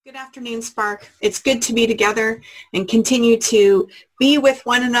Good afternoon, Spark. It's good to be together and continue to be with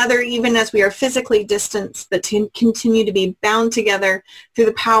one another even as we are physically distanced, but to continue to be bound together through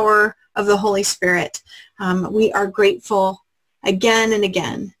the power of the Holy Spirit. We are grateful again and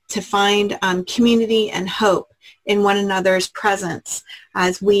again to find community and hope in one another's presence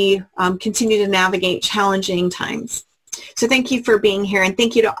as we continue to navigate challenging times. So thank you for being here, and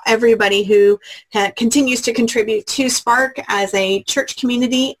thank you to everybody who continues to contribute to Spark as a church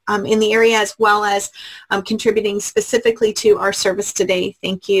community in the area, as well as contributing specifically to our service today.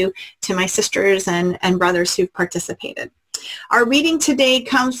 Thank you to my sisters and brothers who've participated. Our reading today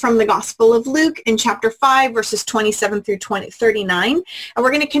comes from the Gospel of Luke in chapter 5, verses 27 through 39, and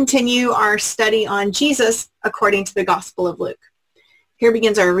we're going to continue our study on Jesus according to the Gospel of Luke. Here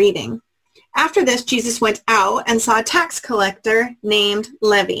begins our reading. After this, Jesus went out and saw a tax collector named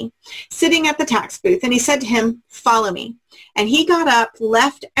Levi sitting at the tax booth, and he said to him, "Follow me." And he got up,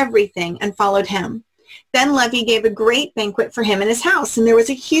 left everything, and followed him. Then Levi gave a great banquet for him in his house, and there was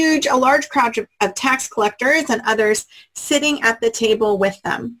a large crowd of tax collectors and others sitting at the table with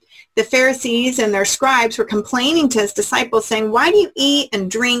them. The Pharisees and their scribes were complaining to his disciples, saying, "Why do you eat and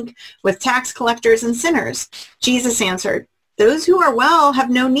drink with tax collectors and sinners?" Jesus answered, "Those who are well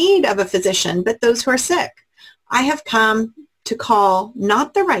have no need of a physician, but those who are sick. I have come to call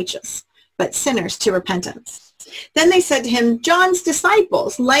not the righteous, but sinners to repentance." Then they said to him, "John's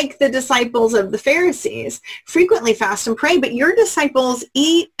disciples, like the disciples of the Pharisees, frequently fast and pray, but your disciples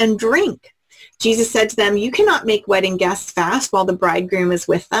eat and drink." Jesus said to them, "You cannot make wedding guests fast while the bridegroom is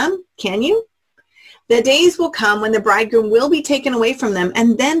with them, can you? The days will come when the bridegroom will be taken away from them,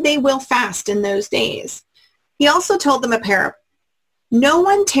 and then they will fast in those days." He also told them a parable. "No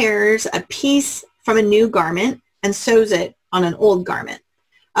one tears a piece from a new garment and sews it on an old garment.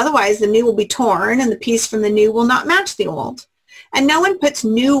 Otherwise, the new will be torn, and the piece from the new will not match the old. And no one puts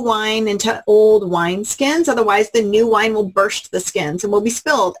new wine into old wineskins. Otherwise, the new wine will burst the skins and will be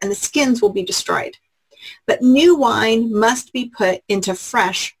spilled, and the skins will be destroyed. But new wine must be put into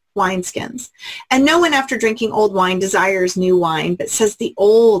fresh wineskins. And no one, after drinking old wine, desires new wine, but says the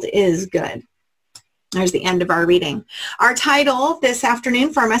old is good." There's the end of our reading. Our title this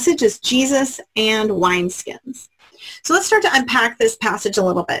afternoon for our message is Jesus and Wineskins. So let's start to unpack this passage a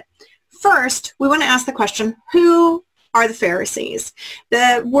little bit. First, we want to ask the question, who are the Pharisees?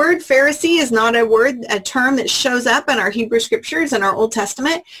 The word Pharisee is not a term that shows up in our Hebrew scriptures in our Old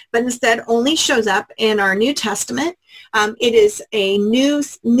Testament, but instead only shows up in our New Testament. It is a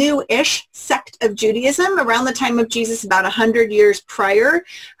new-ish sect of Judaism around the time of Jesus, about 100 years prior,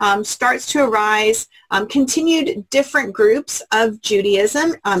 starts to arise, continued different groups of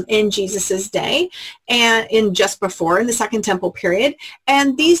Judaism in Jesus's day and in the Second Temple period.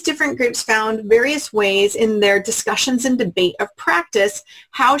 And these different groups found various ways in their discussions and debate of practice,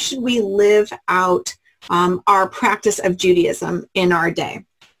 how should we live out our practice of Judaism in our day.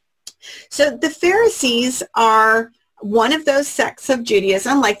 So the Pharisees are one of those sects of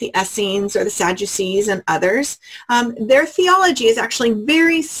Judaism, like the Essenes or the Sadducees and others. Their theology is actually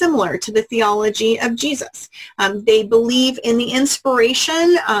very similar to the theology of Jesus. They believe in the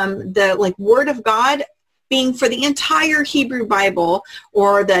inspiration, the Word of God being for the entire Hebrew Bible,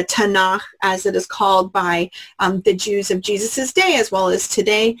 or the Tanakh, as it is called by the Jews of Jesus's day, as well as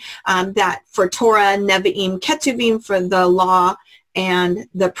today, that for Torah, Nevi'im, Ketuvim, for the law and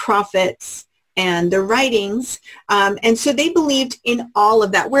the prophets and the writings, and so they believed in all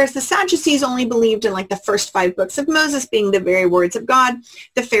of that, whereas the Sadducees only believed in the first 5 books of Moses being the very words of God.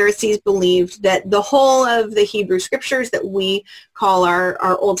 The Pharisees believed that the whole of the Hebrew scriptures that we call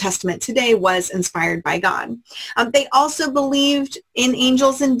our Old Testament today was inspired by God. They also believed in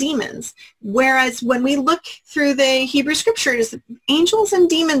angels and demons, whereas when we look through the Hebrew scriptures, angels and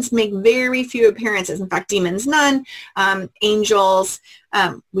demons make very few appearances. In fact, demons none, angels,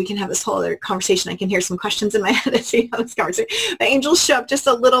 we can have this whole other conversation. I can hear some questions in my head as we have this conversation. The angels show up just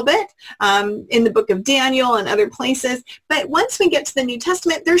a little bit in the book of Daniel and other places. But once we get to the New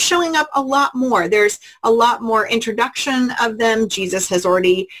Testament, they're showing up a lot more. There's a lot more introduction of them. Jesus has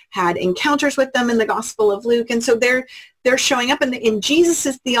already had encounters with them in the Gospel of Luke. And so they're showing up in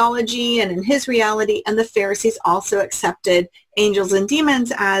Jesus' theology and in his reality. And the Pharisees also accepted angels and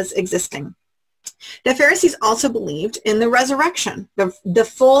demons as existing. The Pharisees also believed in the resurrection, the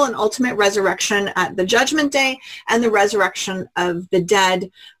full and ultimate resurrection at the judgment day, and the resurrection of the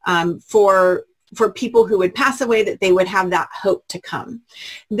dead for people who would pass away, that they would have that hope to come.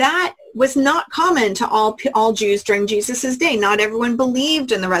 That was not common to all Jews during Jesus's day. Not everyone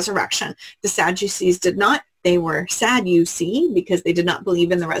believed in the resurrection. The Sadducees did not. They were sad, you see, because they did not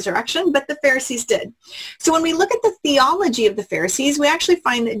believe in the resurrection, but the Pharisees did. So when we look at the theology of the Pharisees, we actually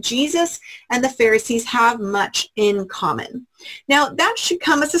find that Jesus and the Pharisees have much in common. Now, that should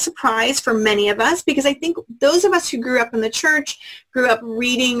come as a surprise for many of us, because I think those of us who grew up in the church, grew up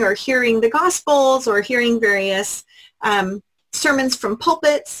reading or hearing the Gospels or hearing various sermons from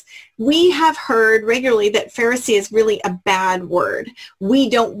pulpits, we have heard regularly that Pharisee is really a bad word.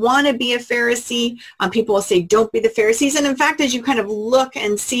 We don't want to be a Pharisee. People will say, don't be the Pharisees. And in fact, as you kind of look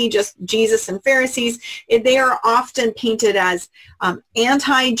and see just Jesus and Pharisees, they are often painted as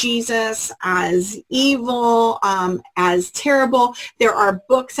anti-Jesus, as evil, as terrible. There are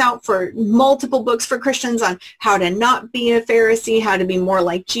books out for multiple books for Christians on how to not be a Pharisee, how to be more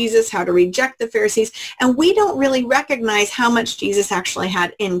like Jesus, how to reject the Pharisees. And we don't really recognize how much Jesus actually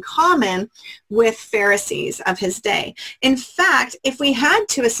had in common with Pharisees of his day. In fact, if we had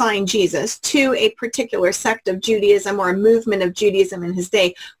to assign Jesus to a particular sect of Judaism or a movement of Judaism in his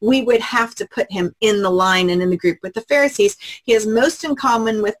day, we would have to put him in the line and in the group with the Pharisees. He has most in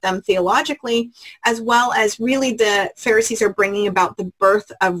common with them theologically, as well as really the Pharisees are bringing about the birth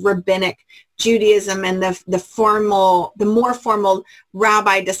of rabbinic Judaism and the more formal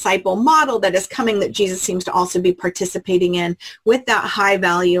rabbi-disciple model that is coming, that Jesus seems to also be participating in, with that high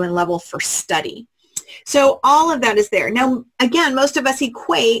value and level for study. So all of that is there. Now, again, most of us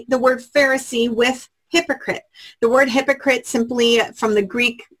equate the word Pharisee with hypocrite. The word hypocrite, simply from the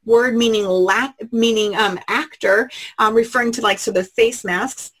Greek word meaning actor, referring to so the face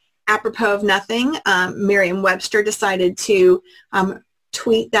masks. Apropos of nothing, Merriam-Webster decided to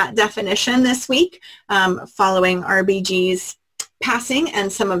tweet that definition this week, following RBG's passing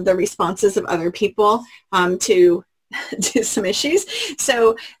and some of the responses of other people to some issues.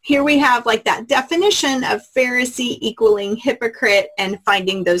 So here we have that definition of Pharisee equaling hypocrite and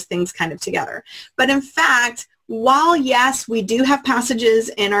finding those things kind of together. But in fact, while yes, we do have passages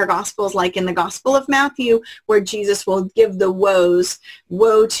in our Gospels, like in the Gospel of Matthew, where Jesus will give the woes,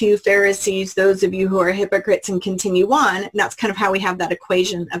 woe to Pharisees, those of you who are hypocrites, and continue on. And that's kind of how we have that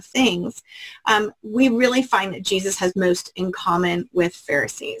equation of things. We really find that Jesus has most in common with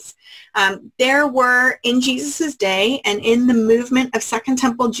Pharisees. There were, in Jesus's day and in the movement of Second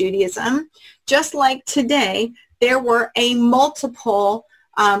Temple Judaism, just like today, there were a multiplicity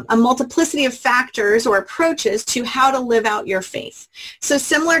of factors or approaches to how to live out your faith. So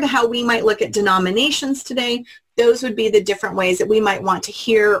similar to how we might look at denominations today, those would be the different ways that we might want to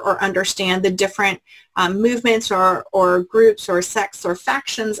hear or understand the different movements or groups or sects or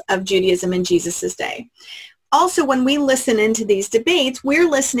factions of Judaism in Jesus's day. Also, when we listen into these debates, we're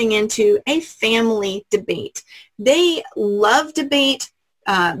listening into a family debate. They love debate.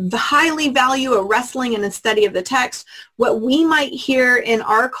 Highly value a wrestling and a study of the text. What we might hear in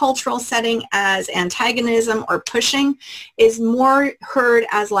our cultural setting as antagonism or pushing is more heard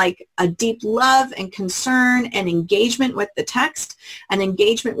as a deep love and concern and engagement with the text, an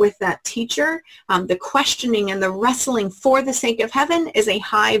engagement with that teacher. The questioning and the wrestling for the sake of heaven is a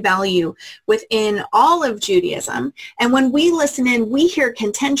high value within all of Judaism. And when we listen in, we hear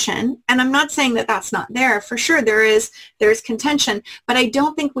contention. And I'm not saying that that's not there. For sure, there's contention, but I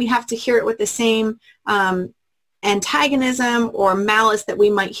don't think we have to hear it with the same antagonism or malice that we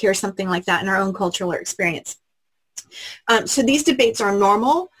might hear something like that in our own cultural experience. So these debates are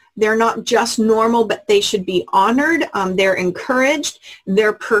normal. They're not just normal, but they should be honored. They're encouraged.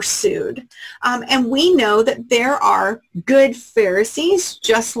 They're pursued. And we know that there are good Pharisees,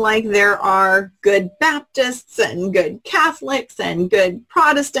 just like there are good Baptists and good Catholics and good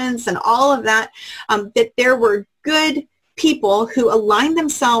Protestants and all of that, that there were good people who aligned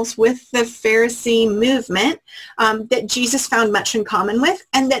themselves with the Pharisee movement that Jesus found much in common with,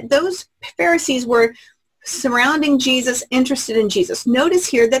 and that those Pharisees were surrounding Jesus, interested in Jesus. Notice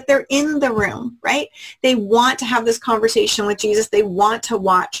here that they're in the room, right? They want to have this conversation with Jesus. They want to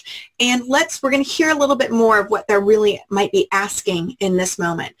watch. And we're going to hear a little bit more of what they really might be asking in this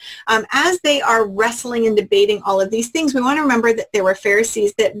moment. As they are wrestling and debating all of these things, we want to remember that there were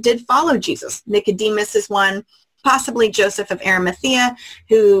Pharisees that did follow Jesus. Nicodemus is one. Possibly Joseph of Arimathea,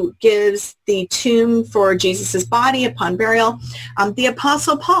 who gives the tomb for Jesus' body upon burial. The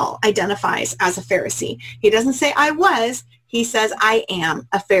Apostle Paul identifies as a Pharisee. He doesn't say, I was. He says, I am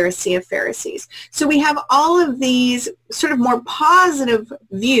a Pharisee of Pharisees. So we have all of these sort of more positive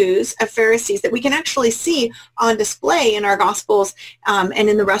views of Pharisees that we can actually see on display in our Gospels and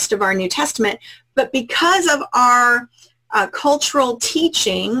in the rest of our New Testament. But because of our cultural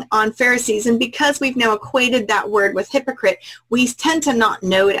teaching on Pharisees, and because we've now equated that word with hypocrite, we tend to not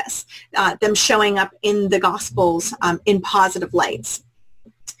notice them showing up in the Gospels in positive lights.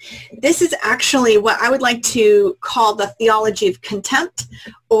 This is actually what I would like to call the theology of contempt,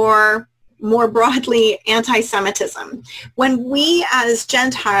 or more broadly, anti-Semitism. When we as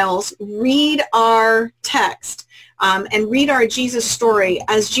Gentiles read our text and read our Jesus story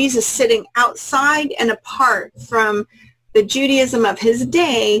as Jesus sitting outside and apart from the Judaism of his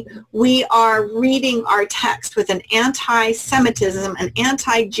day, we are reading our text with an anti-Semitism, an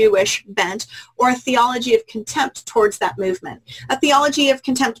anti-Jewish bent, or a theology of contempt towards that movement. A theology of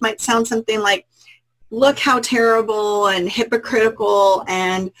contempt might sound something like, look how terrible and hypocritical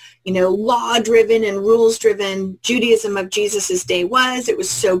and, law-driven and rules-driven Judaism of Jesus's day was. It was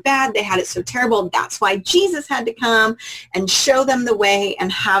so bad. They had it so terrible. That's why Jesus had to come and show them the way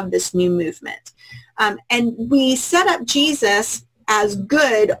and have this new movement. And we set up Jesus as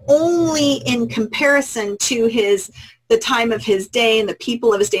good only in comparison to the time of his day and the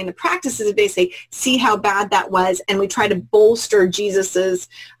people of his day and the practices of his day. See how bad that was, and we try to bolster Jesus's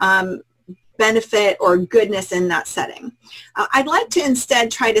benefit or goodness in that setting. I'd like to instead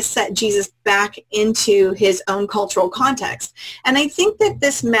try to set Jesus back into his own cultural context. And I think that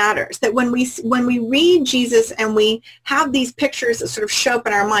this matters, that when we read Jesus and we have these pictures that sort of show up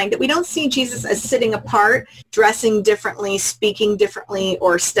in our mind, that we don't see Jesus as sitting apart, dressing differently, speaking differently,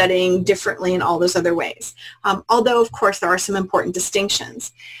 or studying differently in all those other ways. Although, of course, there are some important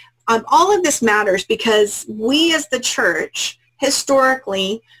distinctions. All of this matters because we as the church,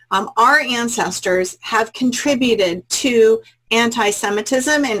 historically, our ancestors have contributed to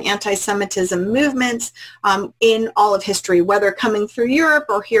anti-Semitism and anti-Semitism movements in all of history, whether coming through Europe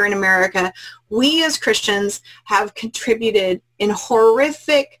or here in America. We as Christians have contributed in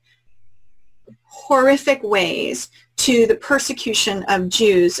horrific ways to the persecution of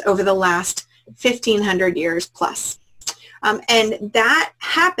Jews over the last 1,500 years plus. And that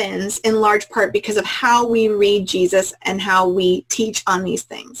happens in large part because of how we read Jesus and how we teach on these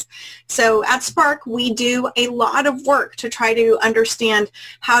things. So at Spark, we do a lot of work to try to understand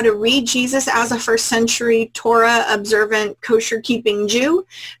how to read Jesus as a first century Torah observant, kosher keeping Jew,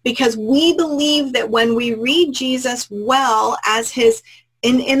 because we believe that when we read Jesus well as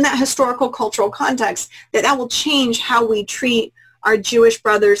in that historical cultural context, that will change how we treat our Jewish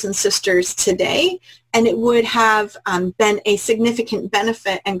brothers and sisters today, and it would have been a significant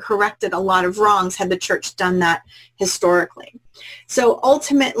benefit and corrected a lot of wrongs had the church done that historically. So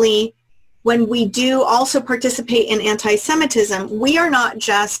ultimately, when we do also participate in anti-Semitism, we are not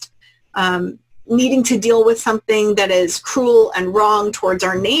just needing to deal with something that is cruel and wrong towards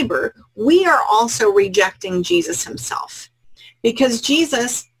our neighbor. We are also rejecting Jesus himself, because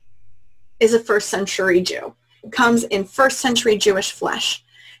Jesus is a first century Jew, comes in first century Jewish flesh.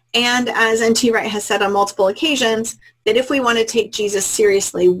 And as N.T. Wright has said on multiple occasions, that if we want to take Jesus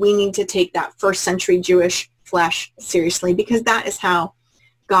seriously, we need to take that first century Jewish flesh seriously, because that is how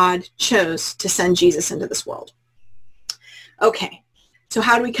God chose to send Jesus into this world. Okay, so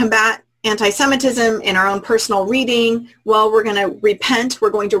how do we combat anti-Semitism in our own personal reading? Well, we're going to repent. We're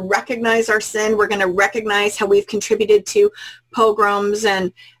going to recognize our sin. We're going to recognize how we've contributed to pogroms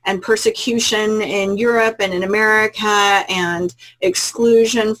and persecution in Europe and in America, and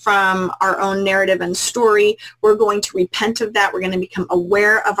exclusion from our own narrative and story. We're going to repent of that. We're going to become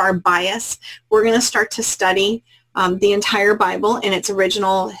aware of our bias. We're going to start to study the entire Bible in its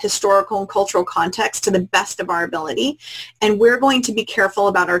original historical and cultural context to the best of our ability. And we're going to be careful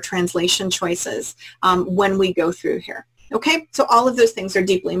about our translation choices when we go through here. Okay, so all of those things are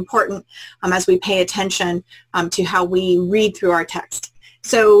deeply important as we pay attention to how we read through our text.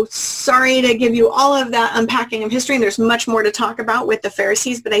 So sorry to give you all of that unpacking of history, and there's much more to talk about with the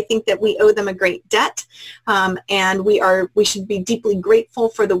Pharisees, but I think that we owe them a great debt, and we should be deeply grateful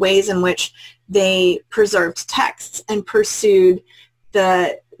for the ways in which they preserved texts and pursued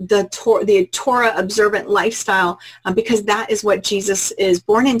the Torah observant lifestyle, because that is what Jesus is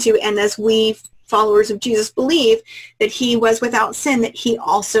born into. And as we followers of Jesus believe that he was without sin, that he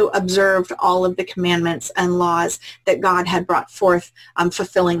also observed all of the commandments and laws that God had brought forth,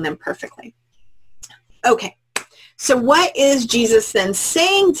 fulfilling them perfectly. Okay, so what is Jesus then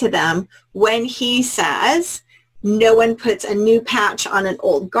saying to them when he says, no one puts a new patch on an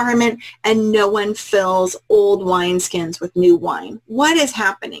old garment and no one fills old wineskins with new wine? What is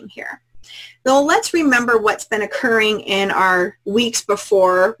happening here? Well, let's remember what's been occurring in our weeks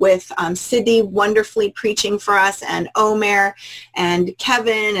before with Sydney wonderfully preaching for us, and Omer and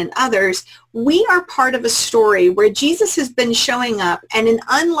Kevin and others. We are part of a story where Jesus has been showing up and in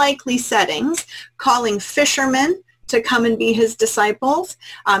unlikely settings calling fishermen to come and be his disciples,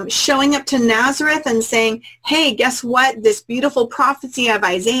 showing up to Nazareth and saying, hey, guess what? This beautiful prophecy of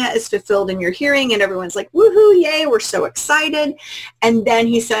Isaiah is fulfilled in your hearing. And everyone's like, woohoo, yay, we're so excited. And then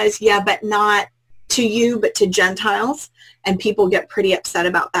he says, yeah, but not to you, but to Gentiles. And people get pretty upset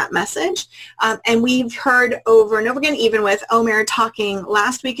about that message. And we've heard over and over again, even with Omer talking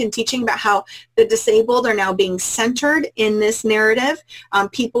last week and teaching about how the disabled are now being centered in this narrative.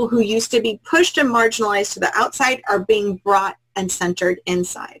 People who used to be pushed and marginalized to the outside are being brought and centered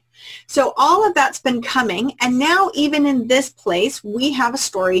inside. So all of that's been coming. And now even in this place, we have a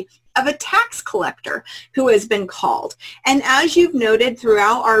story of a tax collector who has been called. And as you've noted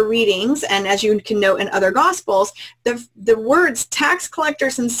throughout our readings, and as you can note in other Gospels, the words tax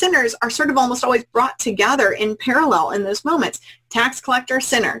collectors and sinners are sort of almost always brought together in parallel in those moments. Tax collector,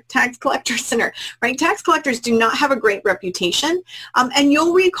 sinner, right? Tax collectors do not have a great reputation. And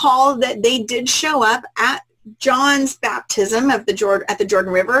you'll recall that they did show up at John's baptism at the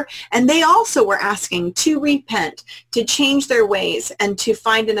Jordan River, and they also were asking to repent, to change their ways, and to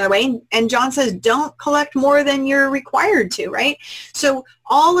find another way. And John says, don't collect more than you're required to, right? So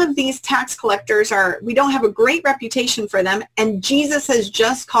all of these tax collectors we don't have a great reputation for them, and Jesus has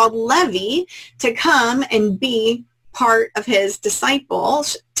just called Levi to come and be part of his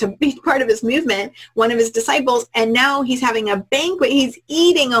disciples, to be part of his movement, one of his disciples, and now he's having a banquet. He's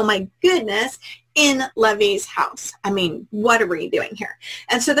eating, oh my goodness, in Levi's house. I mean, what are we doing here?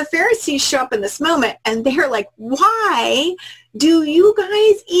 And so the Pharisees show up in this moment, and they're like, why do you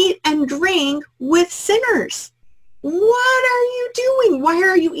guys eat and drink with sinners? What are you doing? Why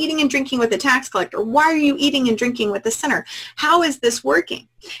are you eating and drinking with a tax collector? Why are you eating and drinking with a sinner? How is this working?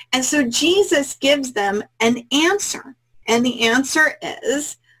 And so Jesus gives them an answer. And the answer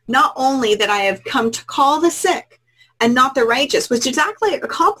is not only that I have come to call the sick and not the righteous, which is actually a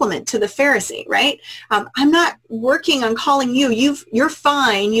compliment to the Pharisee, right? I'm not working on calling you. You're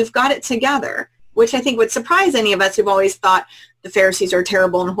fine. You've got it together, which I think would surprise any of us who've always thought the Pharisees are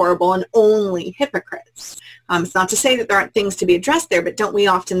terrible and horrible and only hypocrites. It's not to say that there aren't things to be addressed there, but don't we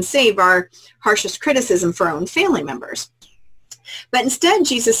often save our harshest criticism for our own family members? But instead,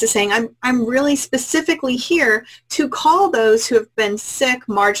 Jesus is saying, I'm really specifically here to call those who have been sick,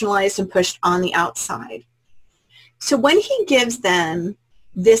 marginalized, and pushed on the outside. So when he gives them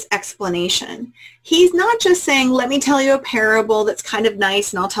this explanation, he's not just saying, let me tell you a parable that's kind of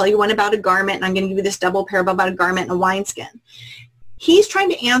nice, and I'll tell you one about a garment, and I'm going to give you this double parable about a garment and a wineskin. He's trying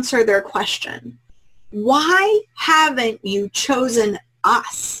to answer their question. Why haven't you chosen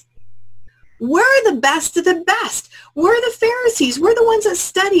us? We're the best of the best. We're the Pharisees. We're the ones that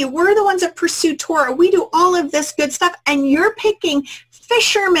study. We're the ones that pursue Torah. We do all of this good stuff, and you're picking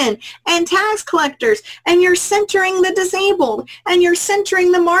fishermen and tax collectors, and you're centering the disabled, and you're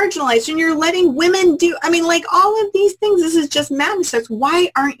centering the marginalized, and you're letting women do, like all of these things. This is just madness. So why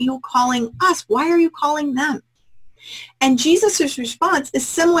aren't you calling us? Why are you calling them? And Jesus' response is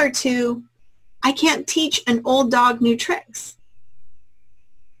similar to, I can't teach an old dog new tricks.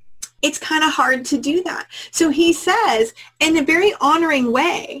 It's kind of hard to do that. So he says, in a very honoring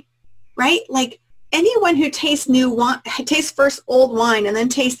way, right? Like, anyone who tastes new wine, tastes first old wine and then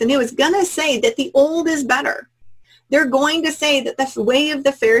tastes the new, is going to say that the old is better. They're going to say that the way of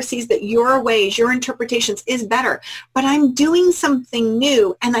the Pharisees, that your ways, your interpretations is better. But I'm doing something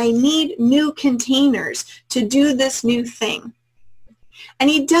new, and I need new containers to do this new thing. And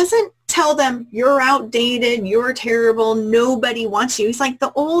he doesn't tell them, you're outdated, you're terrible, nobody wants you. He's like,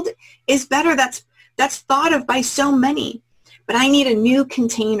 the old is better. That's thought of by so many. But I need a new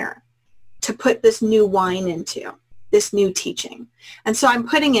container to put this new wine into, this new teaching. And so I'm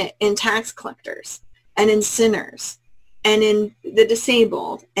putting it in tax collectors and in sinners and in the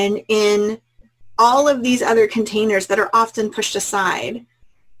disabled and in all of these other containers that are often pushed aside.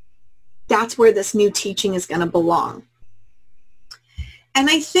 That's where this new teaching is going to belong. And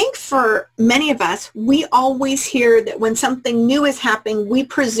I think for many of us, we always hear that when something new is happening, we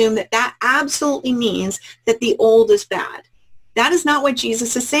presume that that absolutely means that the old is bad. That is not what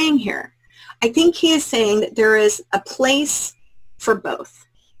Jesus is saying here. I think he is saying that there is a place for both,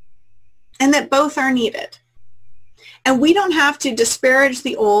 and that both are needed. And we don't have to disparage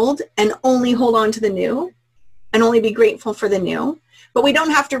the old and only hold on to the new and only be grateful for the new, but we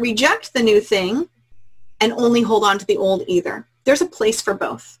don't have to reject the new thing and only hold on to the old either. There's a place for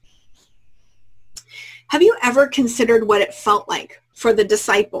both. Have you ever considered what it felt like for the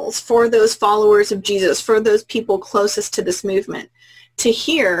disciples, for those followers of Jesus, for those people closest to this movement, to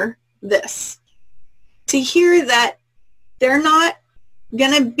hear this, to hear that they're not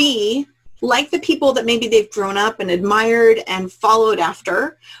going to be like the people that maybe they've grown up and admired and followed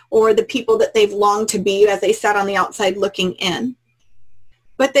after, or the people that they've longed to be as they sat on the outside looking in.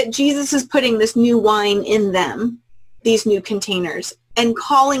 But that Jesus is putting this new wine in them, these new containers, and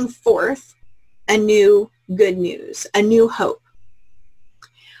calling forth a new good news, a new hope.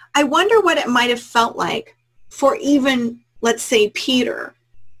 I wonder what it might have felt like for even, let's say, Peter,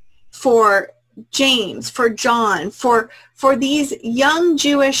 for James, for John, for these young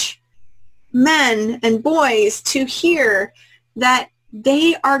Jewish men and boys to hear that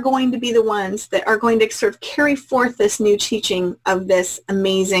they are going to be the ones that are going to sort of carry forth this new teaching of this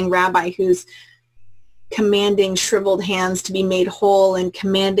amazing rabbi who's commanding shriveled hands to be made whole and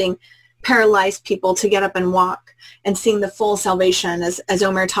commanding paralyzed people to get up and walk, and seeing the full salvation, as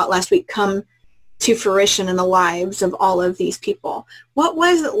Omer taught last week, come to fruition in the lives of all of these people. What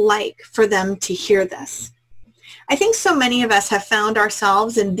was it like for them to hear this? I think so many of us have found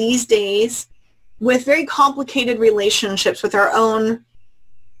ourselves in these days with very complicated relationships with our own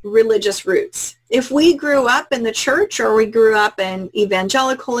religious roots. If we grew up in the church, or we grew up in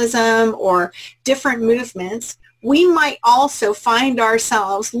evangelicalism or different movements, we might also find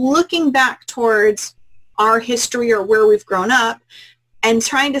ourselves looking back towards our history or where we've grown up and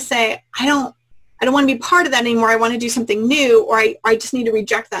trying to say, I don't want to be part of that anymore. I want to do something new, or I just need to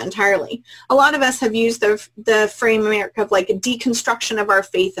reject that entirely. A lot of us have used the framework of like a deconstruction of our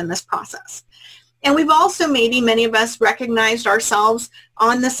faith in this process. And we've also, maybe many of us, recognized ourselves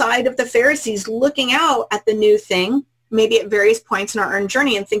on the side of the Pharisees, looking out at the new thing, maybe at various points in our own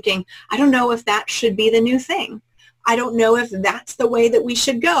journey, and thinking, I don't know if that should be the new thing. I don't know if that's the way that we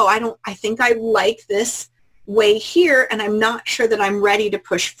should go. I think I like this way here, and I'm not sure that I'm ready to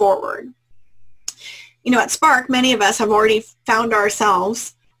push forward. You know, at Spark, many of us have already found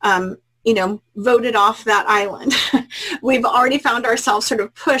ourselves, voted off that island. We've already found ourselves sort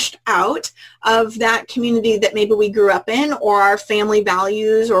of pushed out of that community that maybe we grew up in, or our family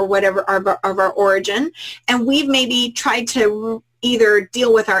values, or whatever of our origin. And we've maybe tried to either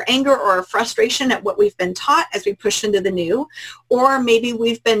deal with our anger or our frustration at what we've been taught as we push into the new, or maybe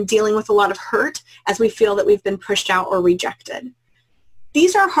we've been dealing with a lot of hurt as we feel that we've been pushed out or rejected.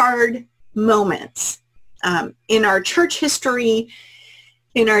 These are hard moments in our church history,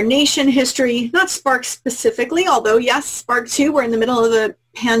 in our nation history, not Spark specifically, although yes, Spark too, we're in the middle of the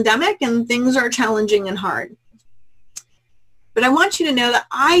pandemic and things are challenging and hard. But I want you to know that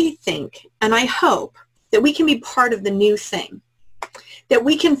I think and I hope that we can be part of the new thing, that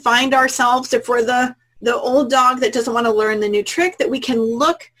we can find ourselves, if we're the old dog that doesn't want to learn the new trick, that we can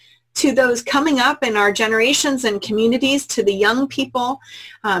look to those coming up in our generations and communities, to the young people,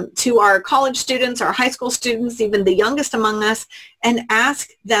 to our college students, our high school students, even the youngest among us, and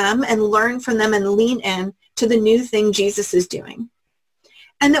ask them and learn from them and lean in to the new thing Jesus is doing.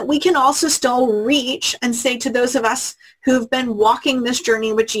 And that we can also still reach and say to those of us who've been walking this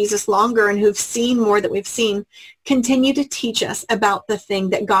journey with Jesus longer and who've seen more that we've seen, continue to teach us about the thing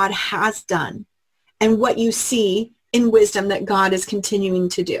that God has done and what you see in wisdom that God is continuing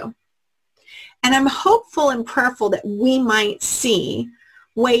to do. And I'm hopeful and prayerful that we might see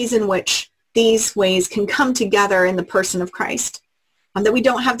ways in which these ways can come together in the person of Christ, that we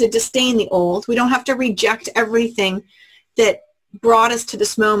don't have to disdain the old. We don't have to reject everything that brought us to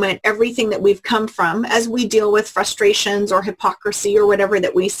this moment, everything that we've come from, as we deal with frustrations or hypocrisy or whatever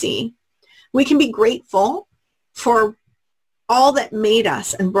that we see. We can be grateful for all that made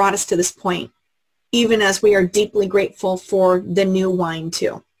us and brought us to this point, even as we are deeply grateful for the new wine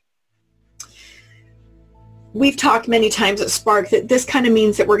too. We've talked many times at Spark that this kind of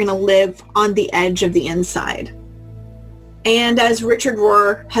means that we're going to live on the edge of the inside. And as Richard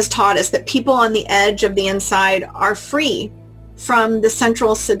Rohr has taught us, that people on the edge of the inside are free from the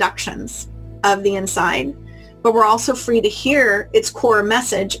central seductions of the inside, but we're also free to hear its core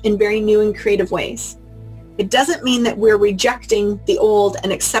message in very new and creative ways. It doesn't mean that we're rejecting the old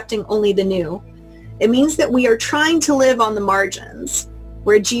and accepting only the new. It means that we are trying to live on the margins,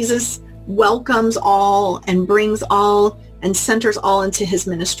 where Jesus welcomes all and brings all and centers all into his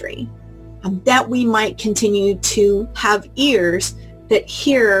ministry, that we might continue to have ears that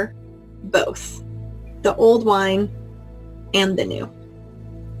hear both the old wine and the new.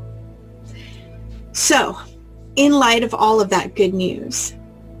 So, in light of all of that good news,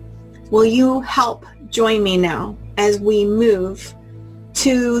 will you help join me now as we move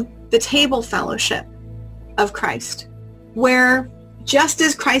to the table fellowship of Christ, where just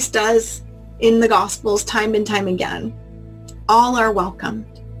as Christ does in the Gospels time and time again, all are welcomed.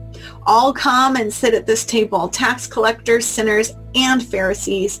 All come and sit at this table, tax collectors, sinners, and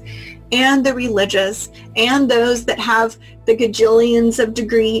Pharisees, and the religious and those that have the gajillions of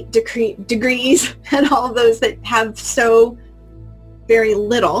degrees and all those that have so very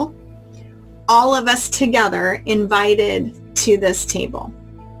little, all of us together invited to this table.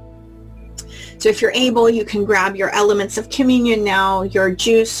 So if you're able, you can grab your elements of communion now, your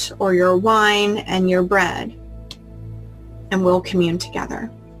juice or your wine and your bread, and we'll commune together.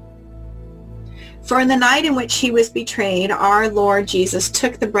 For in the night in which he was betrayed, our Lord Jesus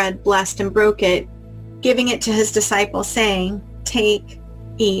took the bread, blessed and broke it, giving it to his disciples, saying, "Take,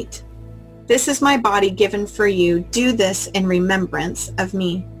 eat. This is my body given for you. Do this in remembrance of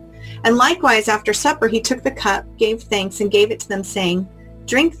me." And likewise, after supper, he took the cup, gave thanks, and gave it to them, saying,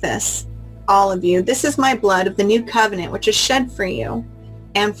 "Drink this, all of you. This is my blood of the new covenant, which is shed for you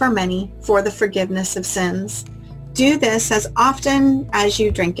and for many for the forgiveness of sins. Do this as often as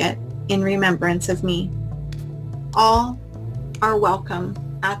you drink it in remembrance of me." All are welcome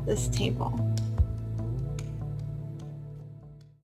at this table.